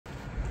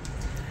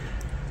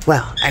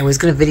well, I was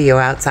going to video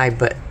outside,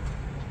 but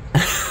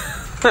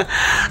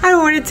I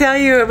don't want to tell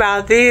you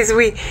about these.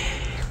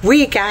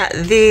 We got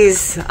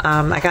these,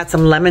 I got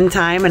some lemon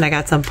thyme and I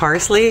got some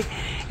parsley,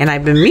 and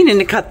I've been meaning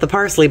to cut the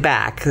parsley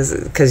back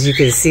because you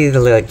can see the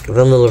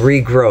little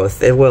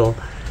regrowth. It will,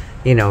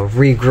 you know,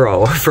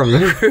 regrow from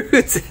the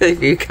roots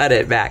if you cut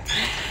it back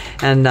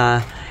and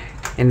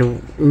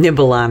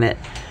nibble on it.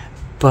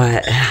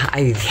 But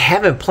I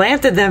haven't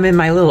planted them in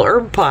my little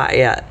herb pot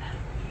yet,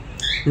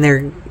 and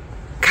they're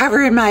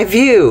covering my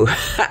view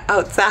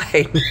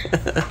outside.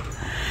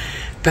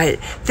 But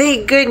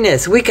thank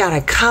goodness we got a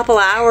couple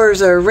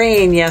hours of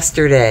rain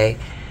yesterday,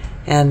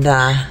 and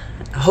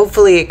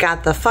hopefully it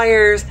got the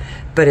fires,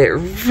 but it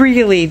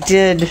really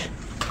did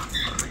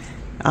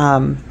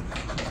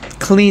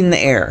clean the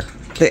air.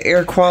 The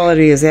air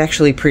quality is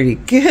actually pretty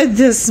good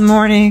this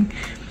morning.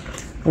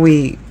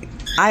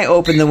 I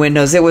opened the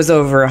windows. It was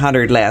over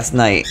 100 last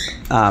night,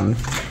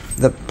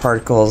 the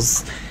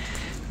particles,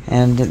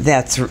 and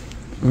that's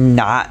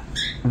not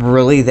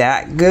really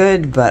that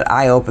good, but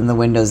I opened the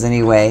windows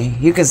anyway.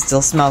 You can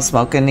still smell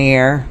smoke in the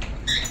air,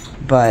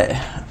 but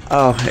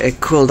oh, it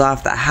cooled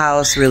off the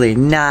house really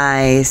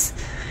nice,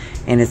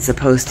 and it's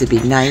supposed to be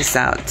nice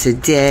out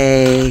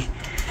today.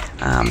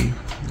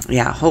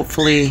 Yeah,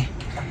 hopefully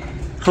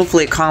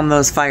calm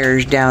those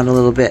fires down a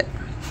little bit.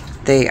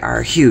 They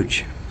are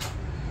huge.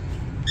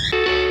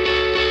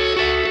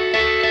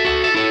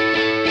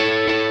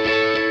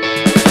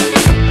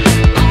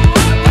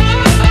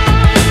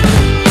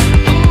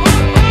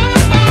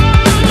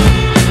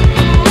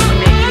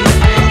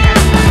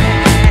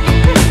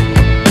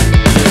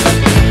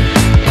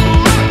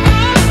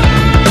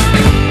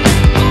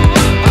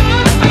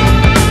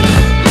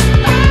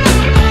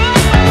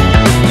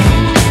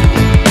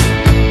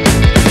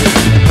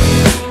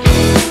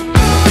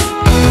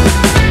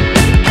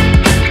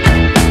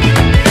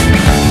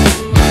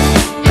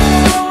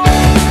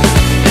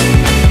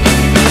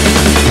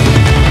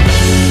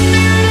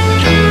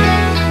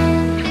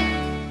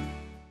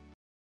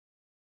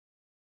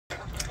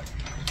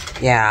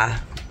 Yeah,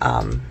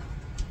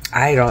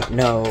 I don't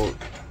know,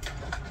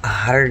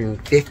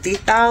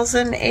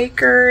 150,000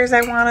 acres,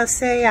 I want to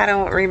say. I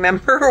don't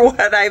remember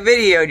what I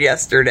videoed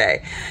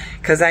yesterday,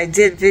 because I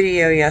did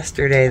video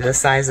yesterday the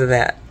size of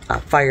that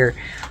fire.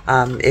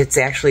 It's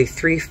actually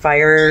 3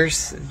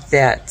 fires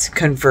that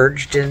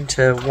converged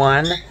into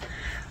one.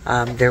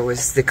 There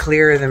was the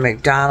Clear, the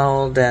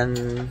McDonald,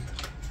 and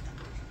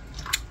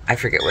I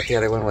forget what the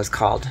other one was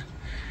called.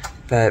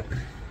 But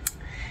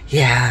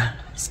yeah,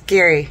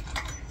 scary.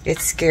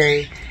 It's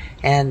scary.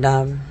 And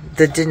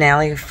the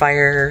Denali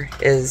fire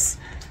is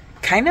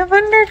kind of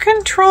under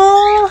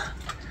control.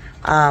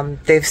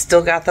 They've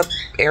still got the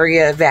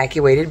area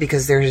evacuated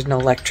because there's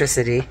no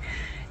electricity.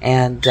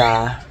 And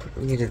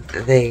you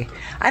know,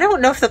 I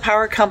don't know if the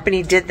power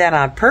company did that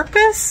on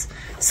purpose,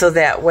 so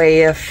that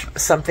way if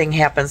something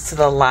happens to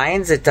the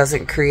lines, it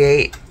doesn't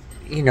create,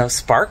 you know,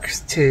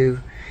 sparks to,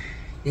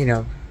 you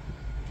know,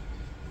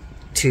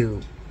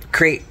 to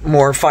create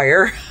more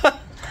fire.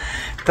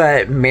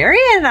 But Mary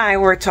and I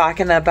were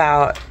talking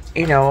about,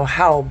 you know,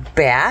 how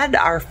bad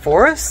our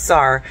forests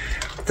are.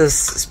 The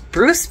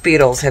spruce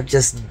beetles have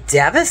just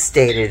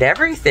devastated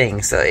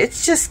everything. So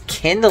it's just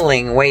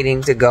kindling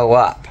waiting to go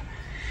up.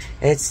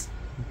 It's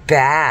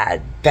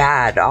bad,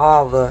 bad.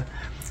 All the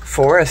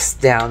forests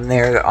down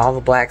there, all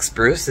the black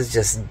spruce is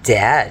just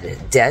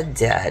dead,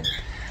 dead.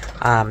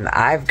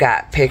 I've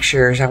got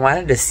pictures. I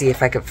wanted to see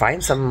if I could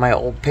find some of my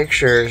old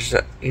pictures,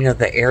 you know,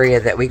 the area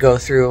that we go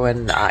through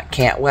in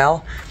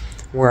Cantwell,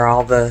 where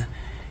all the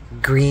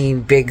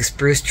green big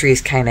spruce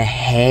trees kind of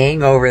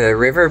hang over the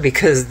river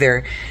because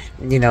they're,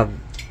 you know,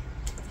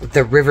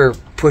 the river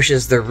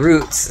pushes the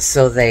roots,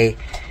 so they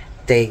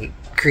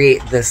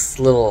create this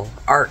little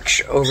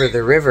arch over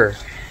the river,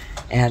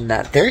 and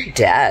they're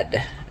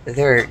dead.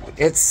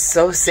 It's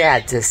so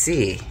sad to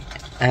see.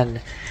 And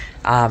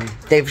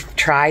they've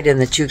tried in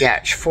the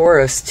Chugach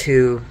Forest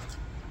to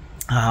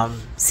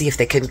see if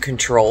they can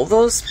control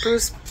those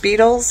spruce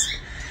beetles,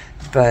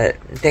 but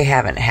they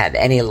haven't had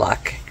any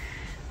luck,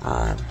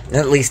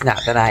 at least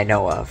not that I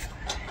know of.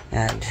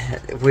 And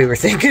we were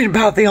thinking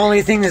about the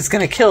only thing that's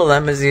going to kill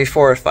them is these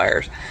forest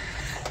fires.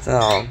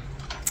 So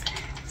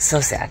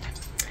sad.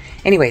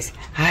 Anyways,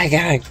 I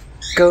gotta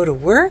go to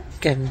work,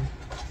 and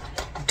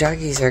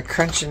doggies are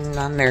crunching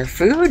on their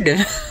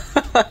food.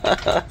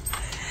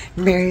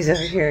 Mary's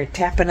over here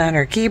tapping on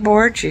her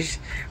keyboard. She's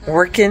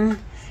working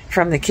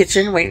from the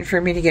kitchen, waiting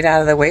for me to get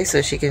out of the way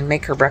so she can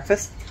make her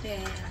breakfast.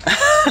 Yeah.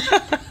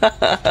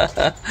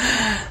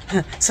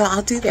 So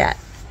I'll do that.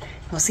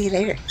 We'll see you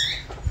later.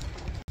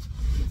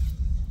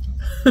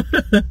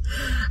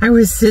 I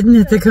was sitting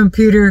at the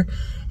computer,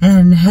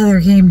 and Heather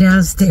came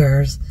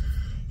downstairs,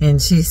 and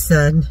she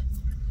said,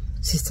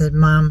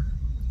 "Mom,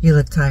 you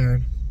look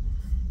tired."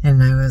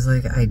 And I was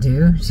like, "I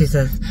do?" She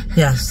said,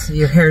 "Yes,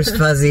 your hair's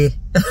fuzzy."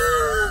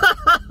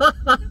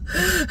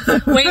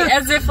 Wait,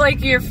 as if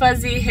like your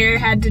fuzzy hair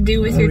had to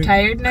do with your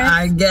tiredness?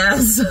 I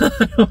guess. I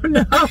don't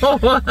know.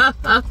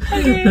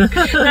 Okay.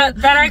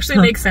 That actually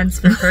makes sense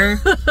for her.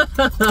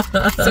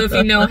 So if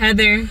you know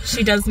Heather,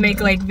 she does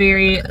make like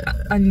very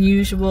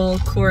unusual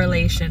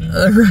correlations.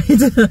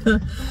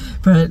 Right.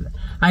 But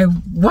I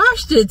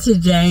washed it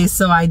today,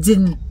 so I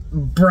didn't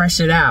brush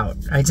it out.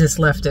 I just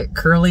left it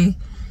curly.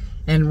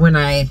 And when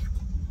I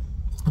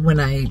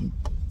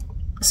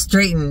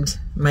straightened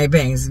my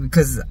bangs,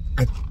 because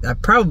I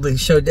probably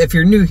showed, if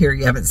you're new here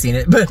you haven't seen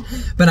it, but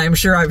I'm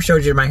sure I've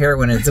showed you my hair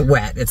when it's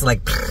wet. It's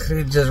like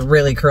just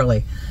really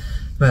curly.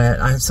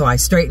 But so I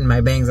straighten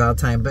my bangs all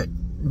the time, but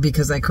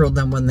because I curled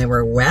them when they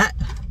were wet,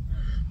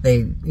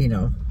 they, you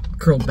know,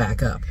 curled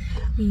back up.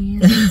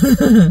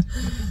 Yeah.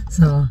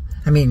 So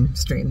I mean,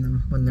 straighten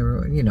them when they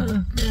were, you know.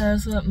 Yeah,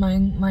 that's what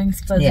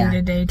mine's fuzzy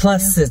today too.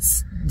 Plus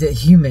it's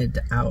humid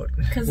out,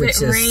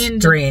 which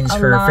is strange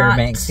for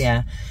Fairbanks.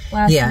 Yeah.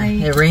 Last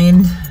night. It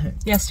rained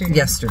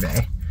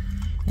yesterday,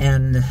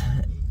 and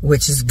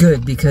which is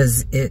good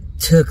because it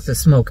took the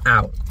smoke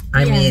out.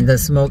 I mean, the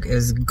smoke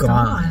is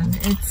gone.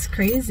 It's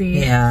crazy.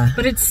 Yeah.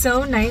 But it's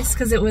so nice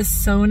because it was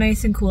so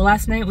nice and cool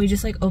last night. We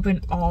just like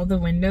opened all the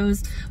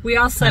windows. We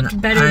all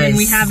slept better than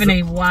we have in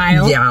a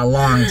while. Yeah, a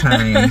long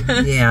time.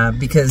 Yeah,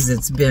 because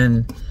it's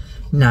been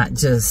not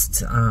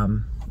just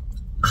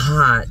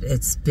hot.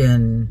 It's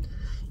been,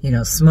 you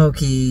know,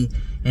 smoky.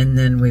 And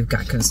then we've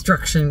got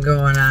construction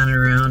going on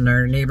around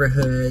our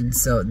neighborhood.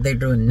 So they're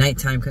doing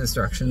nighttime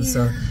construction.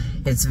 So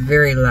it's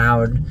very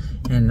loud.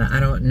 And I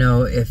don't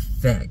know if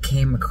that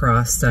came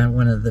across on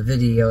one of the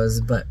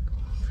videos, but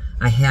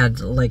I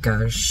had like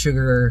a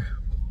sugar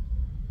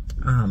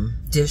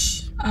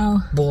dish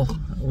bowl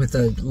with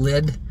a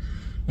lid,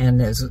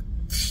 and it was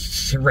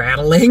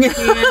rattling.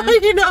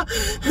 You know,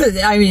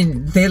 I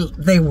mean,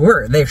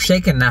 they're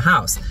shaking the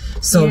house.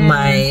 So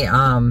my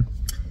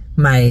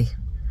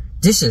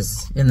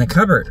dishes in the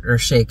cupboard are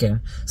shaking.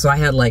 So I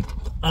had like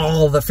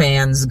all the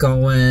fans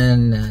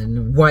going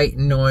and white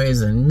noise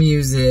and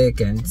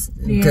music, and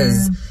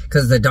because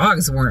the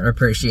dogs weren't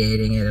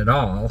appreciating it at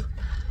all.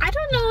 I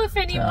don't know if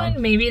anyone,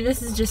 maybe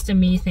this is just a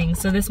me thing,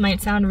 so this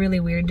might sound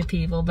really weird to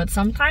people, but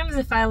sometimes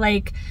if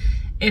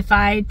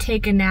I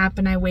take a nap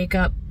and I wake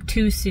up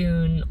too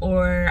soon,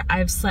 or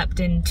I've slept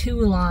in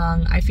too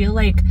long, I feel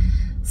like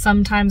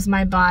sometimes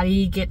my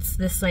body gets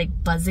this like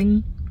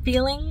buzzing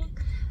feeling.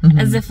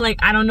 As if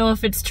like, I don't know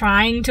if it's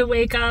trying to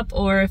wake up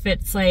or if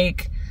it's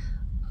like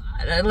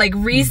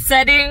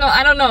resetting.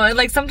 I don't know.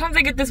 Like sometimes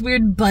I get this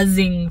weird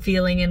buzzing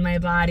feeling in my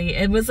body.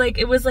 It was like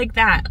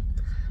that.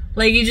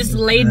 Like you just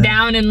laid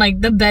down and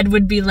like the bed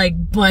would be like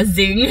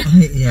buzzing.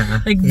 Yeah.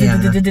 Like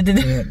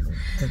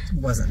that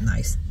wasn't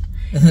nice.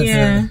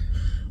 Yeah.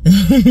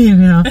 You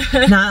know,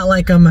 not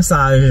like a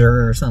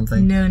massager or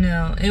something.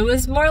 No. It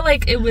was more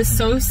like, it was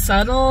so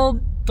subtle,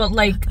 but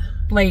like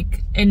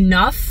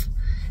enough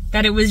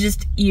that it was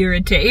just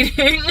irritating.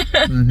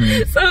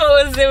 So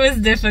it was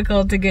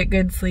difficult to get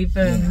good sleep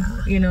in,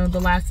 you know, the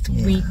last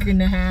week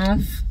and a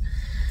half.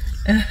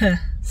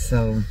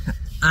 So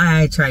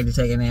I tried to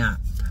take a nap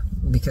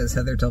because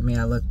Heather told me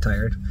I looked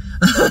tired.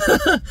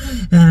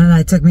 And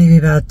I took maybe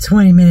about a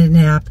 20-minute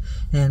nap,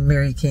 and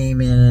Mary came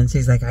in and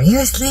she's like, "Are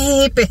you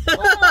asleep?" I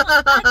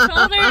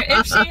told her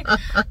if she,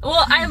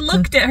 I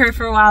looked at her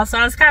for a while, so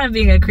I was kind of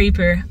being a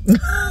creeper.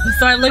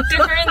 So I looked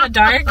at her in the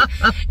dark,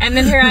 and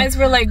then her eyes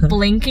were like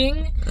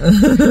blinking.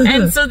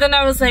 And so then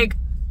I was like,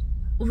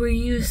 "Were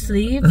you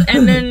asleep?"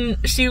 And then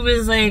she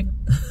was like,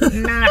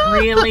 "Not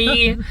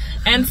really."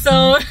 And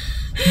so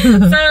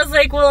I was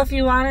like, "Well, if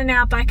you want a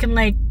nap, I can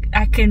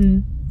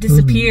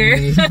disappear."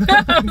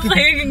 I was like,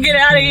 "I can get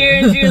out of here."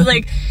 And she was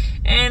like,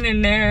 "I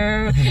don't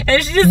know."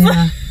 And she just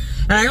and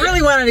I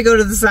really wanted to go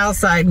to the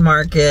Southside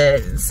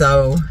Market,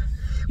 so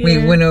we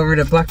went over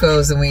to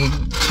Bucko's and we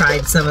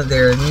tried some of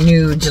their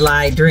new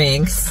July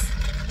drinks.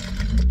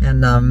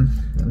 And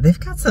they've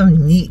got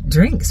some neat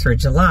drinks for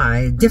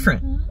July,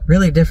 different,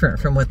 really different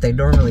from what they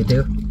normally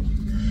do.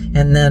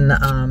 And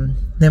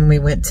then we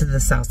went to the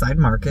Southside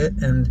Market,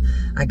 and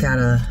I got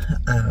a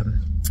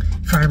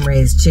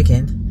farm-raised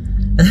chicken.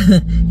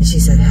 And she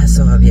said,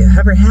 "So have you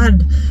ever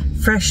had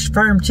fresh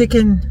farm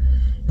chicken?"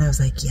 And I was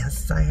like,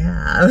 "Yes, I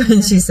have."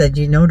 And she said,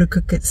 "You know to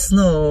cook it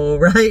slow,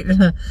 right?"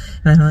 And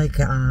I'm like,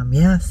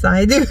 "Yes,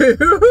 I do."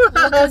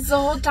 Because the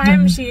whole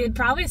time she had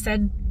probably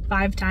said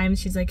 5 times,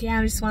 she's like, "Yeah,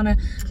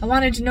 I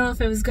wanted to know if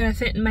it was going to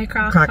fit in my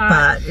crock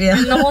pot. Yeah.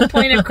 And the whole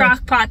point of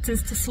crock pots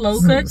is to slow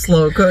cook.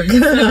 Slow cook.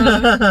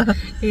 So,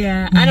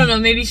 yeah, I don't know,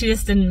 maybe she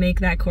just didn't make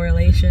that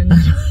correlation.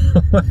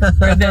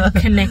 Or the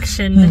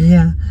connection.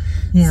 Yeah.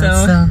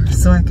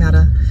 So I got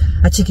a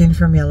chicken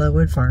from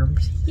Yellowwood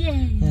Farms.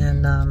 Yay.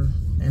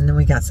 And then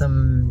we got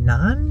some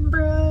naan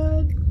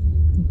bread.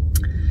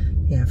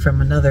 Yeah,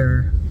 from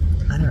another,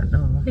 I don't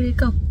know. Where'd it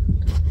go?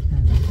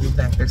 It's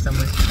back there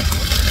somewhere.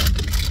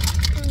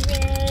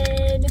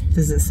 Red.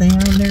 Does it say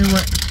on there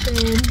what?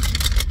 Red.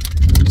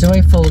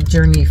 Joyful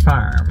Journey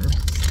Farms.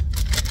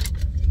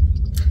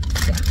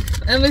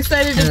 I'm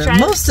excited to try.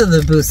 Most of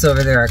the booths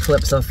over there are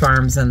Calypso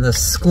Farms and the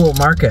school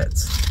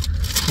markets.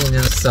 You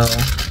know, so.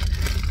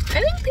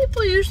 I think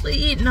people usually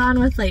eat naan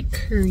with like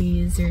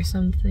curries or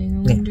something.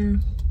 I wonder.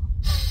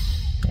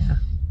 Yeah.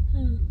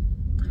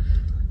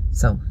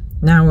 So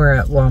now we're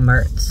at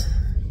Walmart.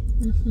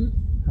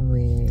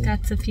 We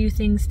got a few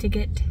things to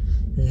get.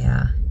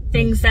 Yeah.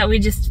 Things that we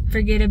just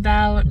forget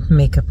about.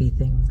 Makeup-y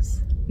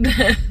things.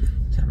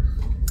 So,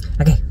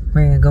 okay,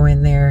 we're gonna go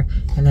in there,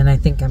 and then I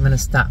think I'm gonna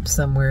stop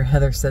somewhere.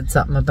 Heather said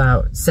something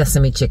about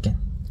sesame chicken,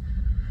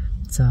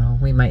 so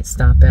we might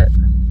stop at,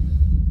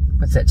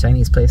 what's that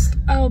Chinese place?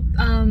 Oh,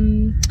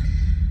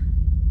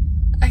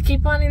 I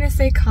keep wanting to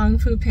say Kung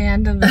Fu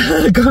Panda.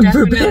 Kung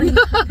Fu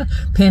Panda?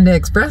 Panda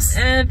Express?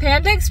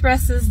 Panda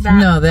Express is that.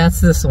 No,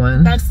 that's this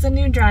one. That's the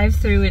new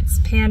drive-through. It's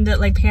Panda,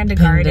 like Panda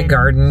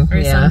Garden.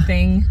 Or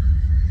something.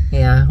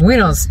 Yeah, we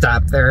don't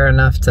stop there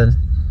enough to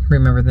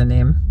remember the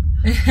name.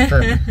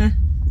 But,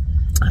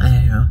 I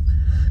don't know.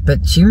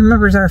 But she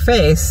remembers our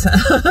face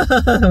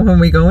when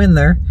we go in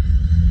there.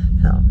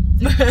 So.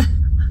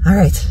 All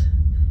right.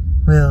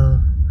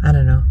 Well, I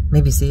don't know.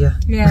 Maybe see ya.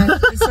 Yeah,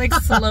 it's like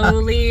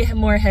slowly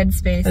more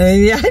headspace.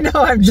 Yeah, I know.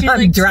 I'm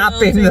like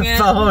dropping the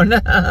phone.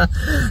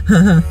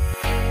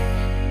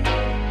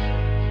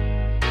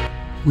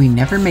 We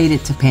never made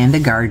it to Panda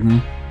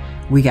Garden.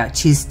 We got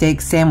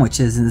cheesesteak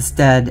sandwiches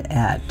instead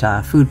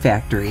at Food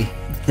Factory.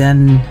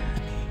 Then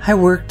I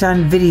worked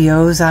on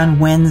videos on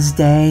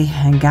Wednesday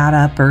and got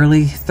up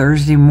early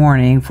Thursday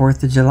morning,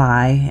 4th of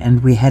July,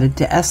 and we headed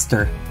to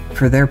Ester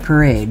for their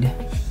parade.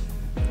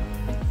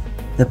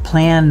 The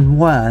plan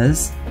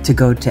was to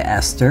go to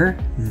Ester,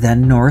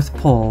 then North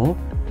Pole,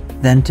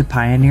 then to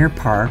Pioneer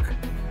Park,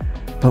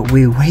 but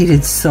we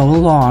waited so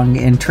long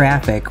in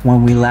traffic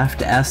when we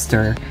left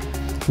Ester,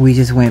 we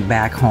just went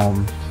back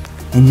home.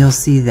 And you'll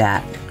see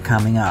that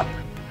coming up.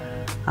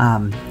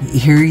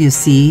 Here you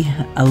see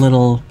a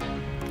little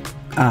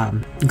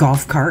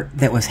golf cart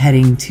that was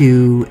heading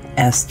to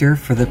Ester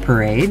for the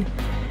parade.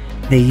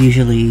 They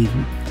usually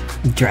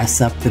dress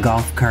up the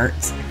golf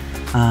carts.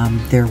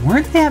 There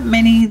weren't that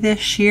many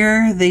this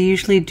year. They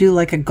usually do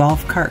like a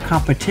golf cart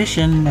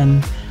competition,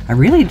 and I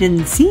really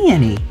didn't see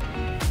any.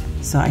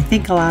 So I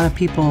think a lot of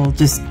people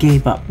just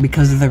gave up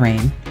because of the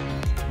rain.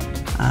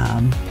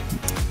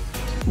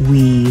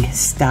 We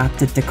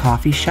stopped at the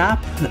coffee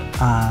shop.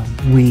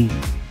 We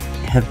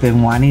have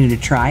been wanting to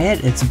try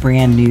it. It's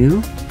brand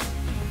new,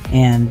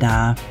 and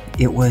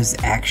it was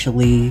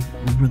actually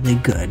really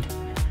good.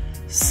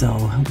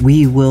 So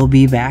we will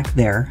be back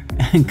there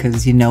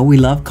because, you know, we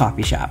love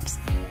coffee shops.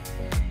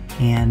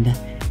 And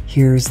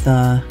here's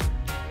the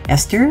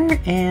Ester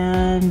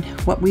and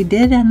what we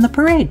did in the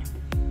parade.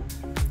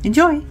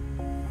 Enjoy.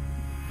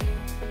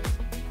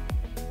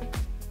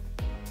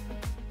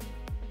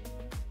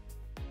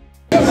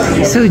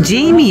 So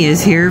Jamie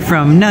is here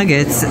from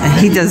Nuggets.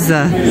 He does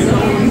the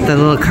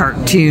little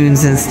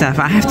cartoons and stuff.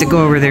 I have to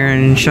go over there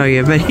and show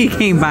you, but he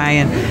came by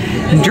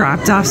and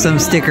dropped off some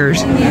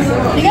stickers. You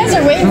guys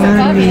are waiting for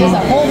coffee. There's a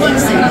whole bunch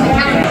sitting on the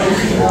counter.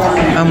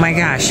 Oh my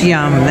gosh,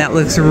 yum. That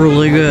looks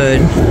really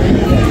good.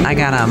 I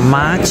got a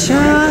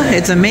matcha.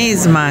 It's a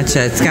maize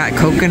matcha. It's got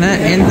coconut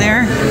in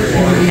there.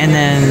 And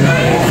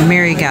then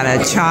Mary got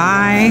a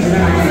chai.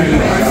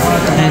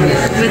 And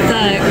with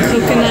the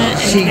coconut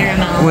and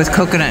caramel. With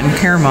coconut and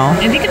caramel.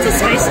 I think it's a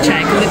spice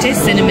chai because it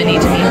tastes cinnamony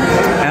to me.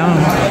 Oh.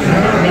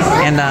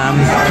 And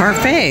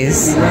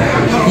parfaits.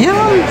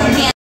 Yum.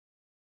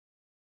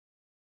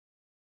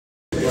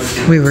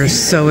 We were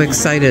so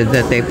excited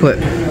that they put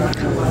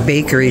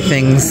bakery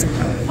things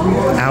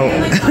out.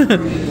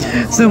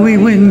 So we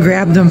went and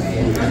grabbed them.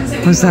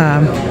 It was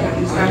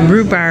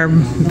rhubarb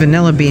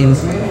vanilla bean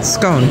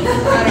scone.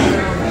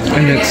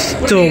 And it's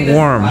still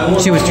warm.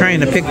 She was trying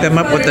to pick them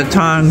up with the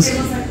tongs,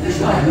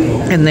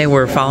 and they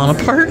were falling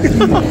apart.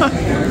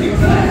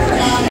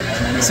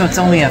 So it's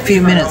only a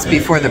few minutes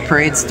before the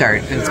parade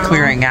starts. It's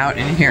clearing out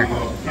in here.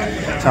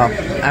 So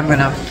I'm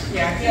gonna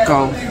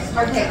go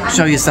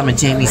show you some of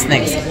Jamie's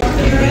things.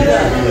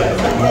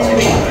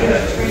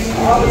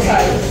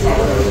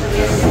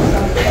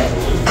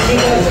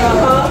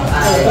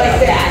 Like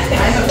that.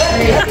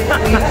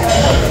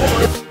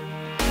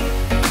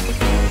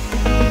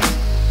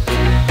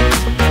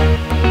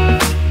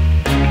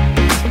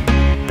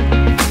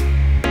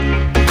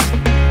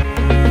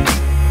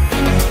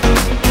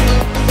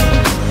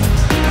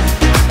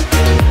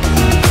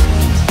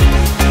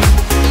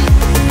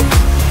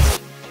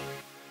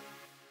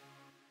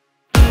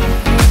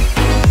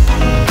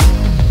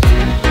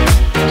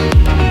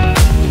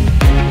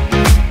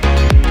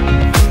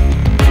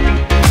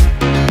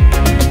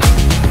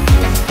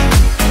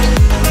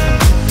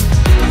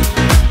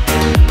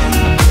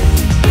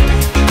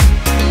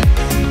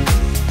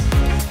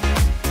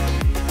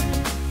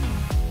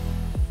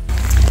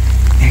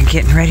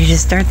 Getting ready to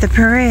start the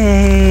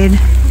parade.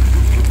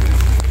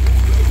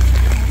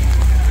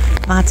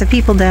 Lots of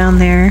people down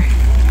there.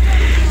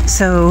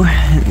 So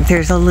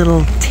there's a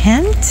little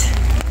tent.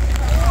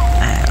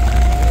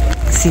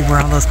 See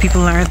where all those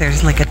people are?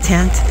 There's like a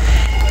tent.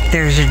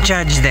 There's a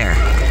judge there.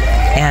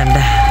 And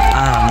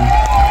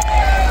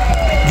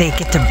they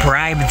get to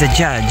bribe the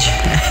judge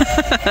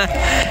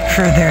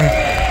for their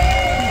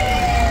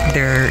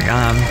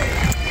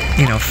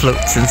you know,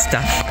 floats and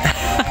stuff.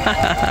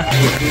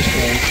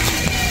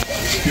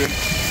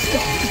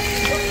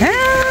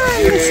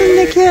 Listen to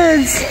the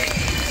kids.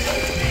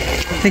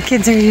 The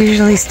kids are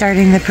usually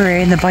starting the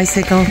parade in the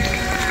bicycle.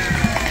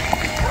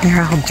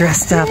 They're all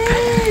dressed up.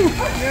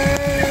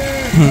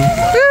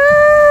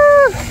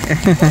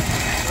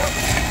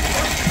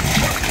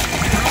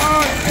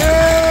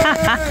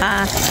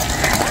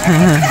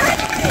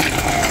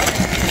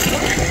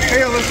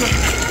 Hey, Alyssa.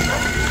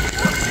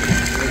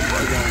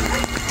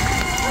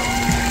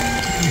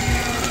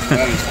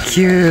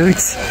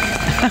 Cute.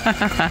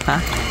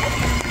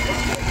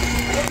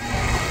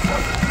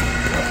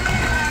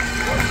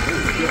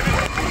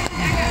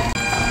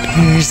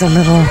 Here's a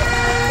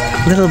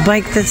little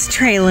bike that's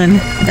trailing.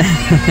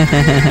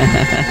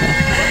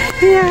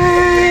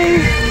 Yay!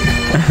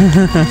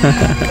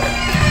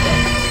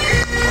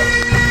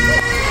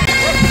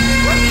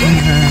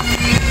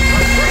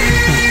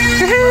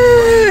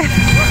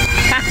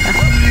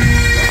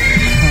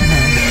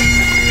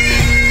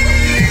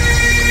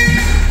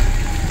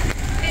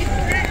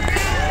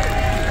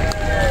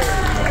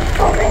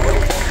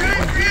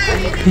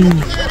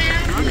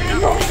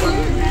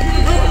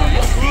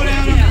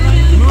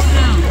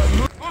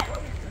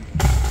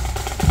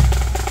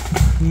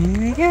 Here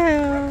we go.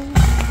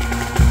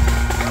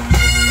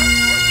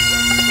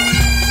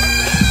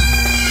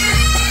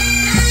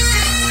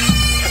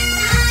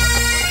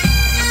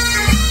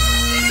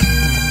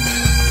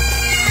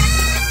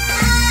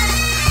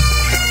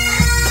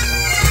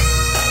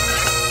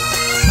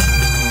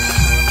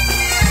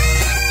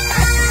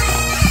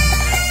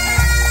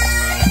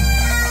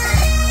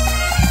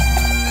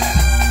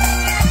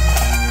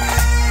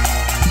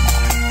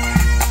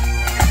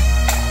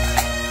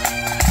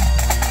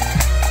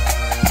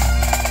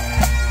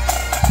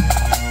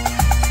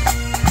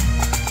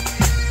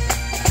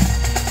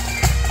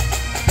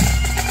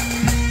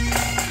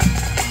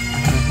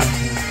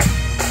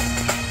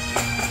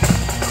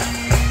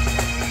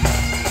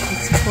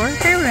 Explore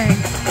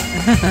Fairbanks.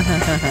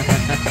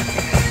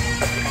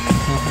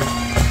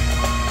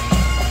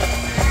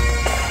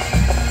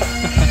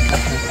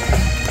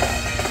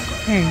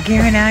 They're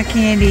giving out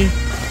candy.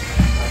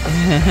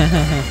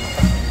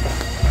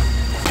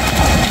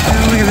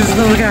 Oh, look at this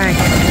little guy.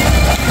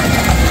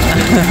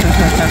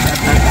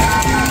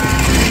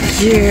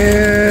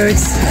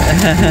 Cute.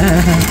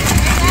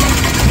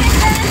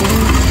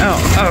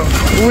 Oh,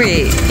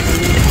 wait.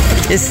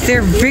 Is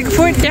there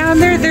Bigfoot down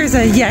there? There's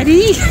a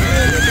Yeti?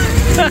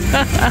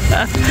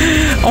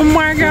 Oh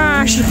my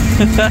gosh. You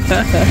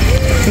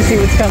see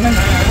what's coming?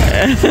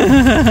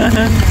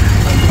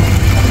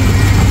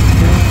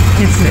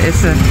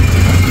 It's a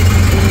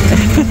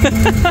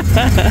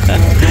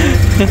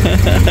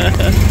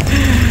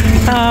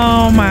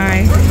oh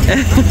my.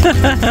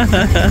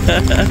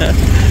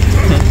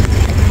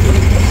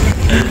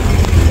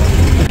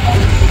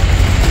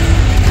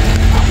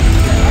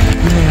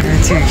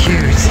 They're too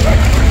cute.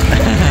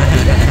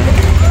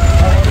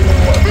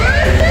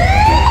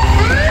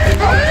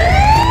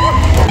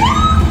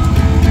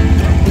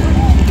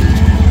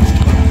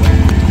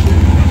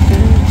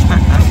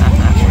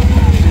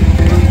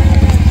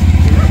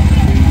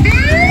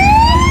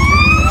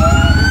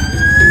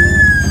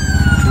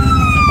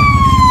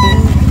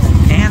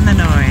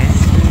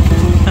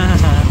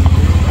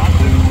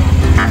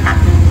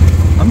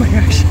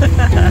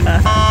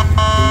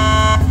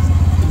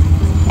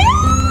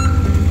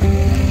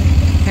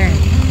 They're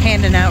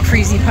handing out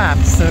freezy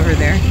pops over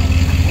there.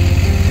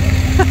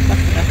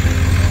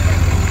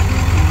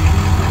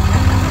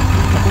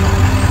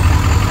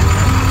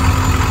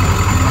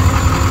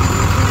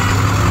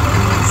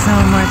 So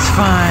much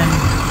fun.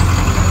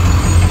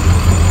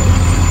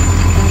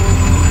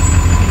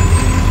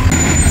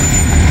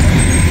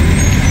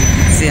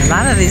 See, a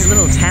lot of these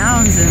little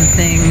towns and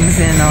things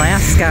in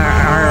Alaska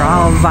are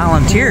all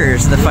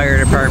volunteers, the fire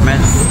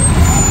departments.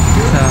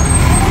 So,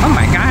 oh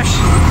my gosh,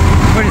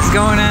 what is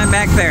going on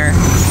back there?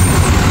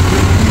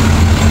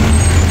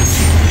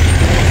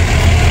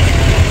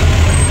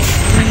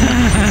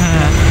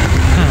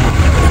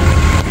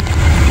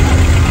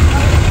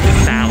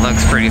 That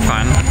looks pretty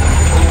fun.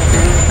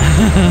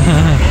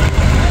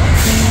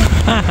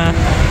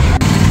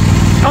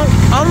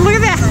 Oh, look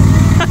at that!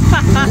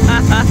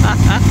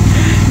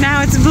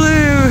 Now it's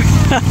blue.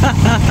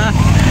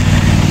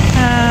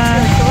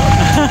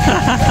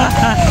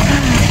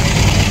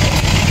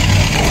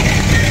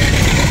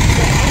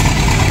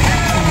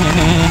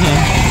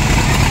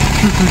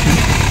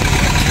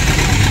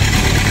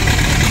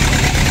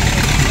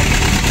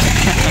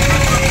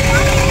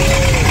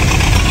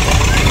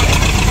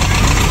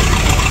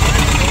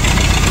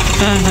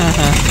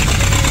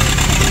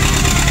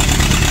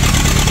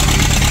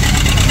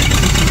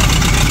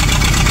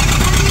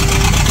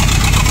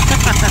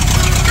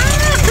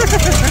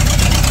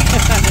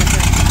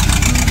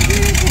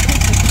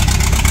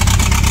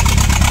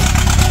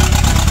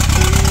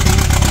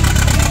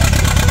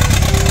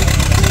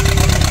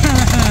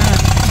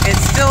 It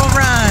still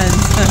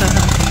runs.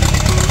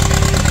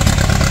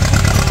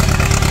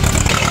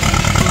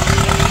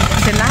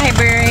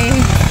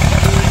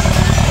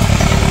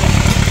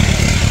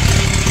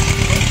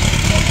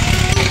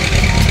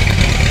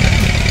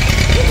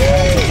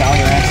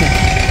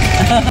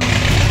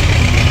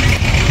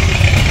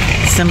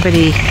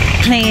 somebody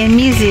playing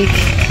music.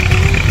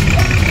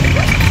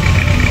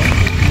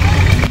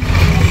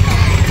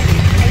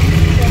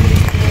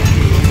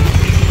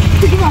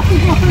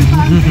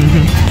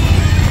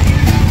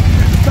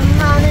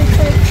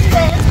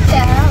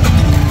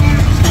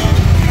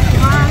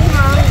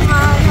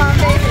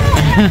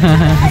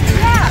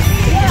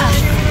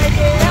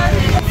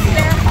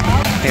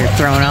 They're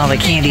throwing all the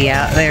candy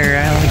out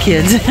there, all the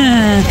kids.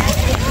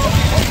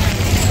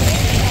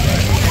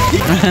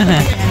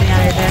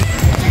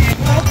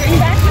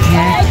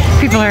 Yeah,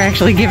 people are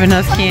actually giving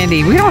us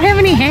candy. We don't have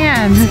any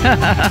hands.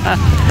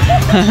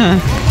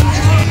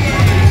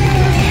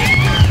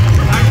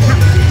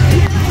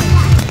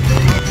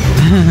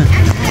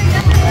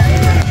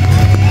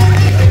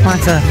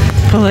 Lots of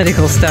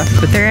political stuff,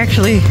 but they're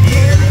actually,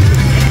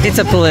 it's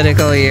a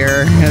political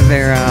year.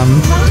 They're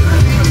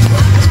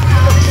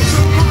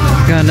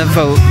gonna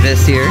vote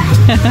this year.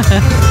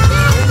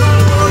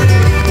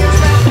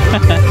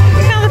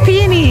 All the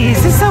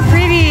peonies, they're so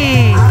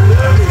pretty.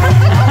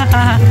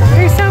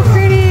 They're so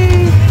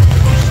pretty.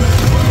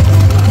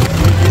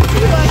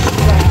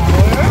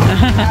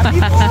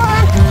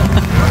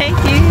 Thank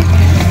you.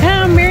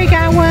 Oh, Mary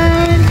got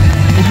one.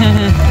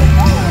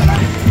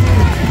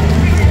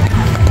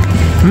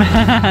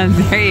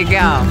 There you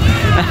go.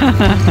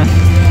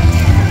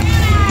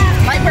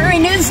 Library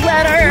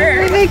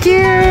newsletter. Thank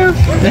you.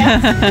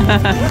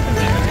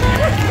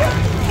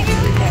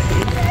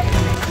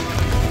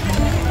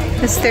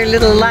 It's their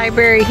little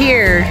library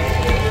here.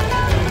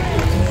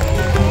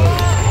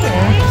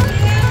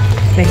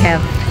 They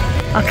have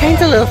all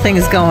kinds of little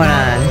things going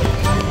on.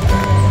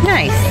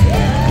 Nice.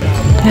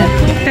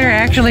 They're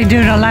actually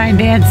doing a line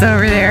dance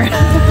over there.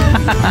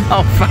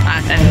 Oh,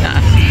 fun.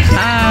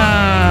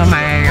 Oh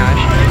my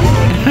gosh.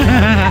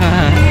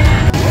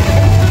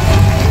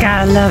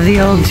 Gotta love the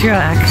old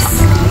trucks.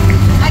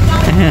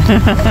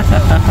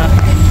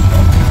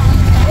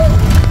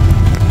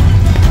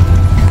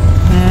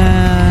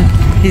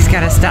 He's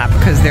gotta stop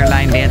because they're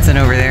line dancing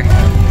over there.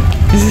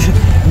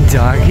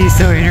 Dog, he's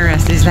so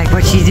interested. He's like,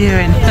 "What's she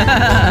doing?"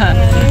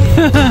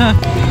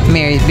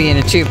 Mary's being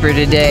a trooper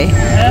today.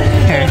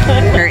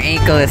 Her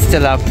ankle is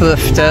still all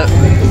puffed up.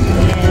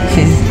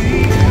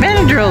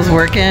 Benadryl's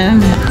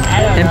working.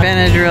 And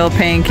Benadryl,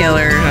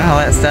 painkillers, all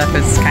that stuff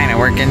is kind of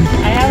working.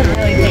 I haven't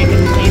really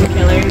taken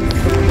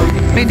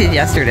painkillers. We did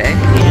yesterday.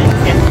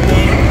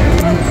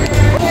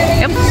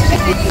 Yep.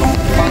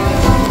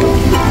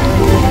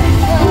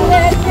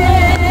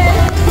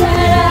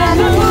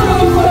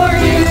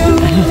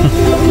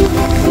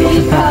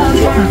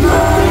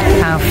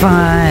 How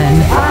fun.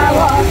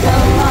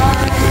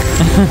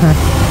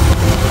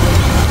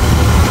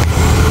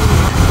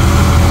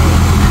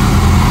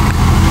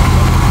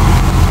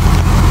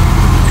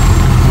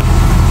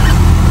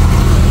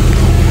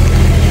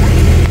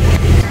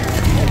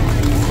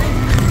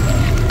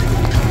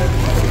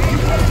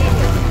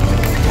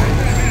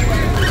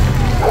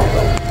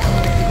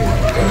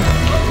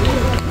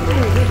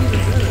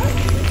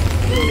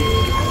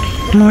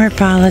 More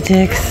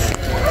politics.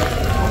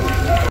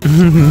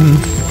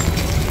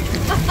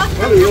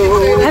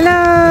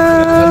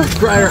 Hello.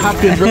 Briar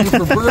Hopkins running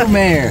for borough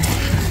mayor.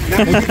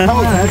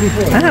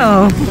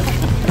 Oh.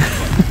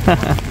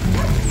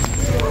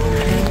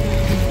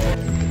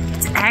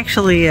 It's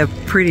actually a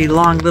pretty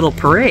long little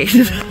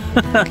parade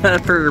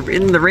for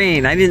in the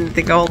rain. I didn't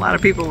think a whole lot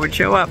of people would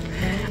show up.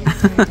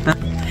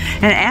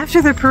 And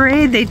after the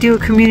parade, they do a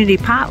community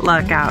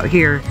potluck out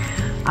here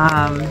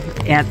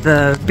at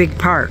the big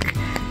park.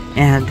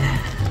 And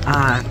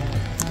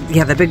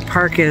yeah, the big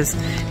park is,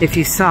 if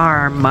you saw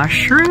our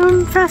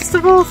mushroom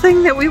festival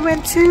thing that we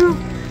went to,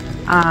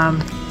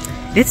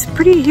 it's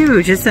pretty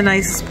huge. It's a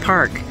nice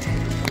park.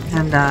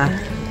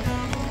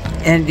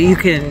 And you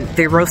can,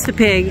 they roast a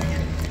pig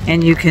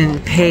and you can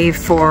pay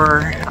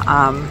for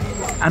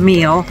a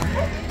meal.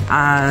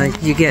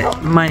 You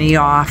get money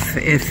off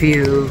if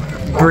you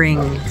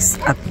bring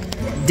a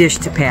dish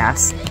to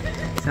pass.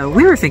 So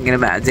we were thinking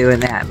about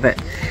doing that,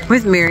 but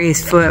with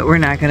Mary's foot, we're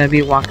not going to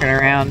be walking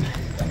around.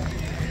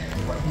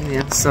 You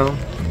know, so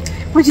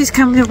we'll just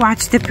come to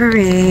watch the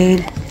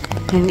parade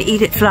and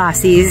eat at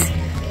Flossie's.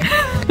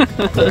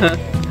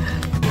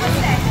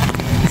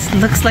 This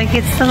looks like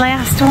it's the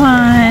last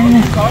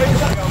one.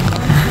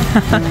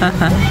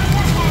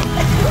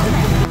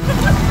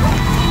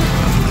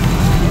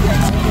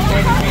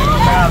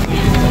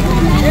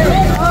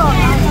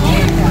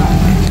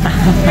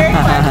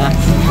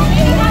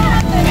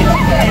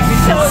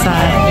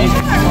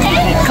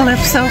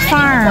 Calypso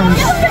Farms.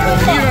 You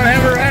don't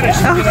have a radish.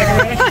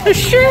 Oh,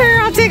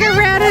 sure, I'll take a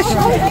radish.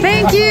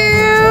 Thank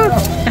you.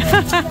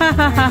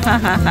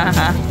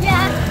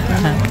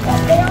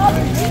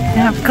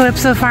 Yep,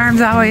 Calypso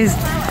Farms always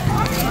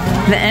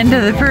the end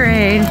of the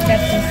parade. Got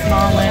some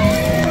small ones.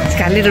 It's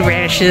got little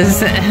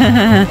radishes.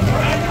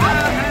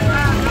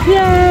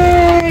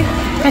 Yay!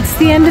 That's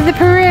the end of the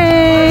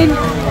parade.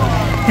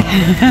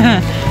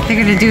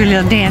 They're gonna do a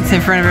little dance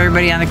in front of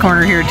everybody on the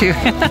corner here too.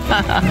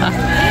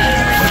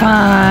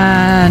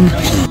 Fun.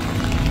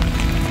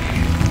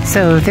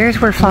 So there's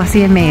where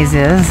Flossie and Maze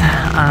is.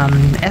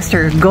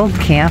 Ester Gold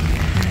Camp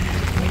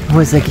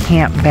was a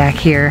camp back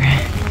here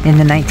in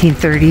the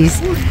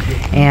 1930s,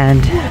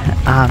 and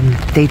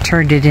they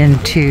turned it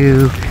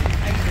into,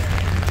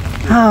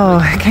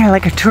 kind of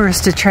like a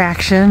tourist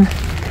attraction,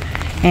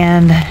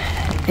 and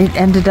it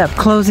ended up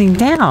closing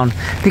down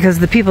because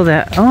the people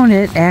that own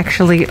it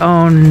actually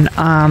own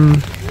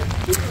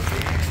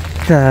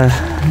the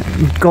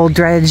Gold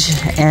Dredge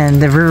and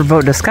the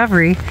Riverboat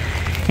Discovery,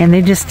 and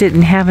they just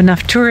didn't have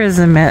enough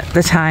tourism at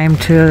the time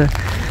to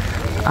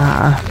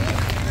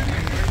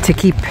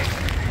keep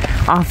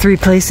all three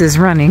places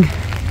running.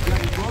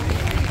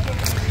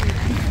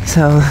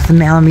 So the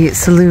Malamute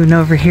Saloon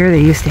over here,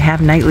 they used to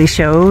have nightly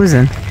shows,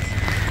 and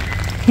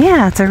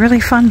yeah, it's a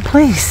really fun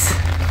place.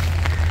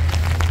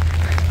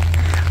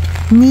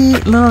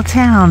 Neat little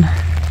town.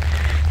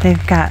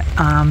 They've got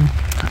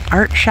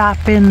art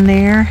shop in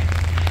there,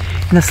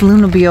 and the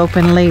saloon will be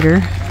open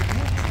later.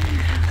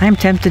 I'm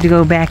tempted to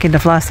go back into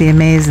Flossie and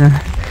Maze and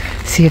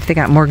see if they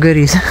got more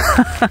goodies.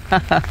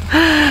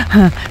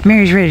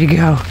 Mary's ready to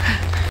go.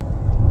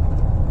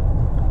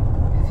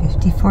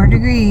 54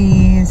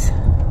 degrees.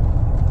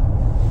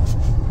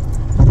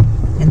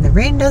 And the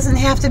rain doesn't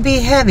have to be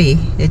heavy.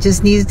 It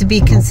just needs to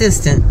be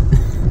consistent.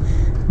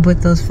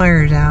 Put those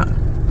fires out.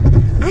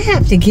 I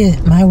have to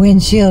get my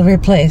windshield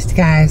replaced,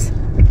 guys.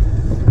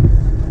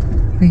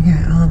 We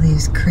got all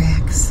these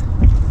cracks.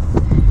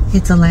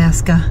 It's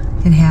Alaska.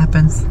 It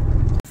happens.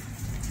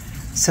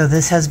 So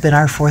this has been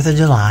our 4th of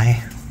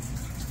July.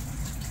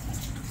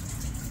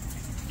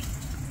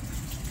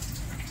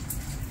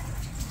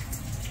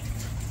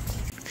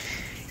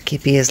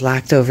 Kippy is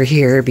locked over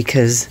here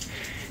because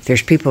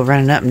there's people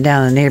running up and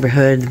down the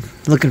neighborhood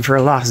looking for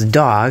a lost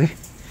dog.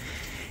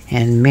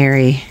 And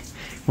Mary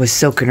was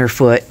soaking her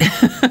foot.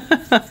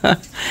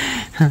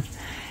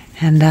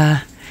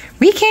 And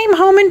we came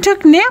home and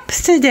took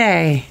naps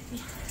today.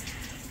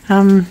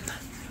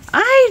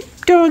 I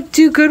don't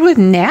do good with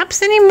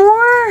naps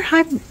anymore.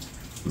 I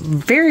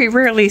very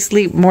rarely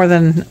sleep more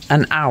than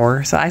an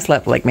hour, so I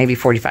slept like maybe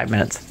 45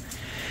 minutes.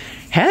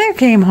 Heather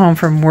came home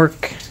from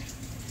work,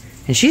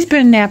 and she's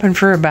been napping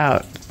for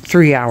about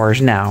 3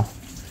 hours now.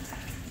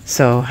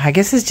 So I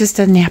guess it's just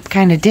a nap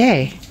kind of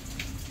day.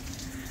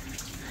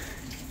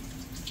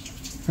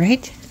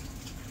 Right?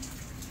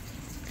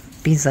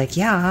 Bean's like,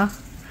 yeah.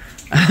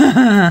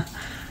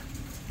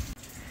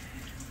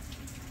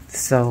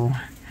 So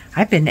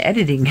I've been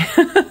editing.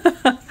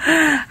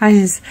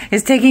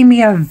 It's taking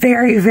me a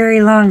very,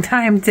 very long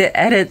time to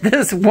edit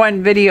this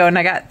one video, and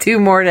I got 2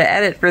 more to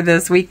edit for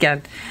this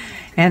weekend.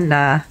 And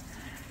I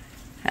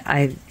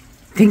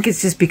think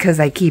it's just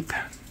because I keep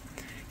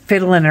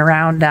fiddling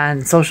around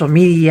on social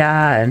media,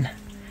 and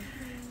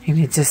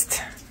it's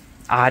just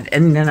odd.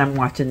 And then I'm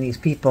watching these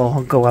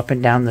people go up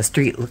and down the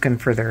street looking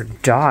for their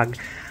dog.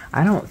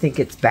 I don't think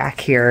it's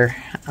back here.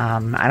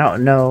 I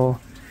don't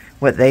know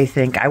what they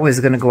think. I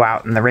was going to go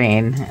out in the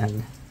rain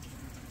and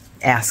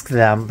ask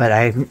them, but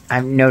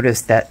I've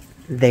noticed that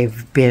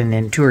they've been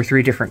in 2 or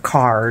 3 different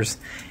cars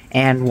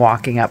and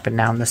walking up and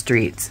down the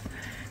streets.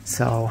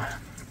 So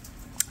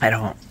I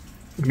don't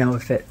know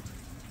if it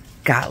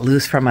got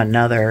loose from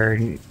another,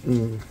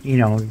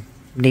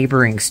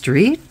 neighboring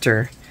street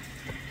or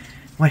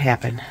what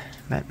happened.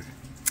 But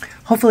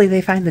hopefully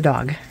they find the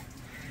dog.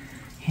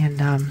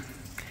 And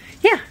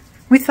yeah,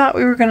 we thought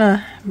we were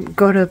gonna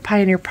go to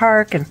Pioneer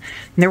Park, and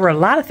there were a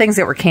lot of things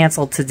that were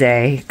canceled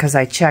today because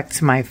I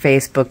checked my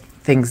Facebook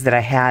things that I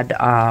had,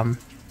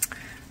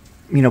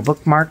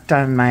 bookmarked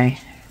on my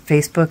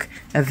Facebook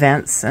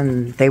events,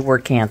 and they were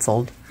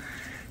canceled.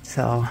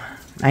 So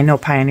I know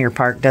Pioneer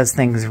Park does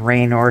things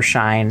rain or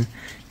shine,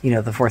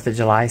 the 4th of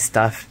July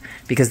stuff,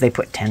 because they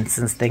put tents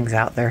and things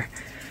out there.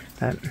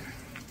 But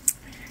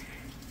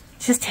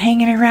just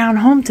hanging around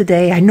home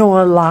today. I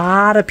know a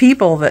lot of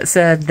people that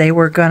said they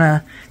were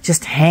gonna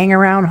just hang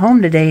around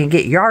home today and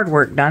get yard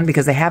work done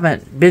because they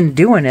haven't been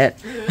doing it.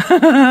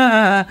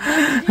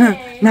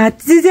 Not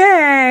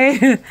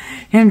today.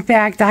 In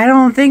fact, I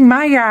don't think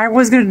my yard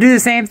was gonna do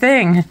the same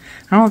thing.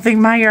 I don't think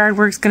my yard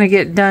work's gonna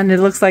get done. It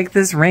looks like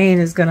this rain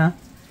is gonna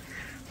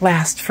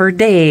last for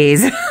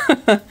days,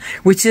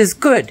 which is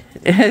good.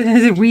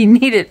 We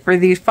need it for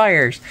these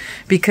fires,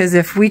 because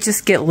if we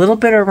just get a little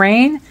bit of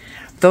rain,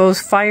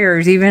 those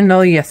fires, even though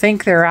you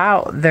think they're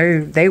out,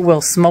 they will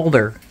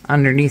smolder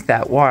underneath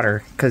that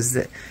water, because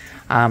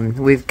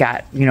we've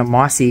got,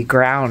 mossy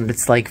ground.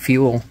 It's like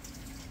fuel.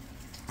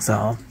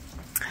 So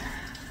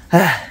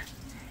I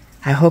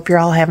hope you're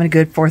all having a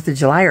good 4th of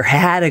July, or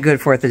had a good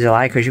 4th of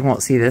July, because you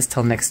won't see this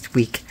till next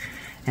week.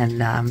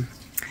 And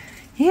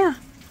yeah,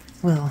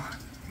 we'll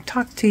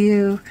talk to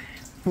you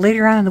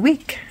later on in the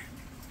week.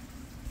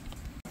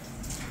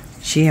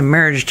 She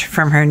emerged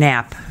from her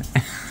nap.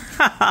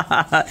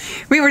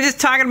 We were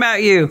just talking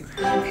about you.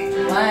 Why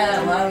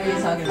were you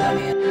talking about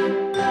me?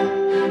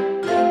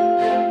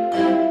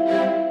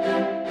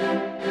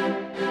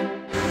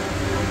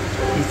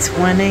 It's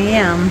 1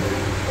 a.m.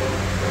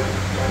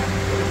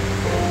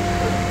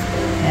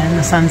 and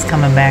the sun's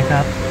coming back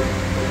up.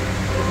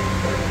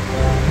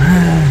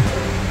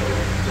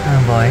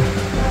 Oh boy.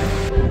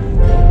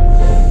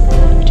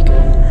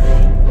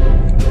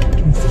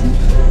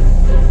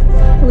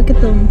 Look at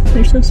them.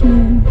 They're so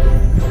small.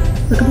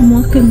 Look at them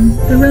walking.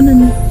 They're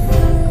running.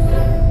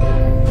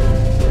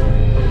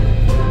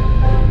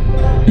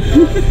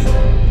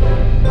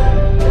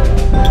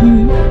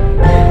 Cute.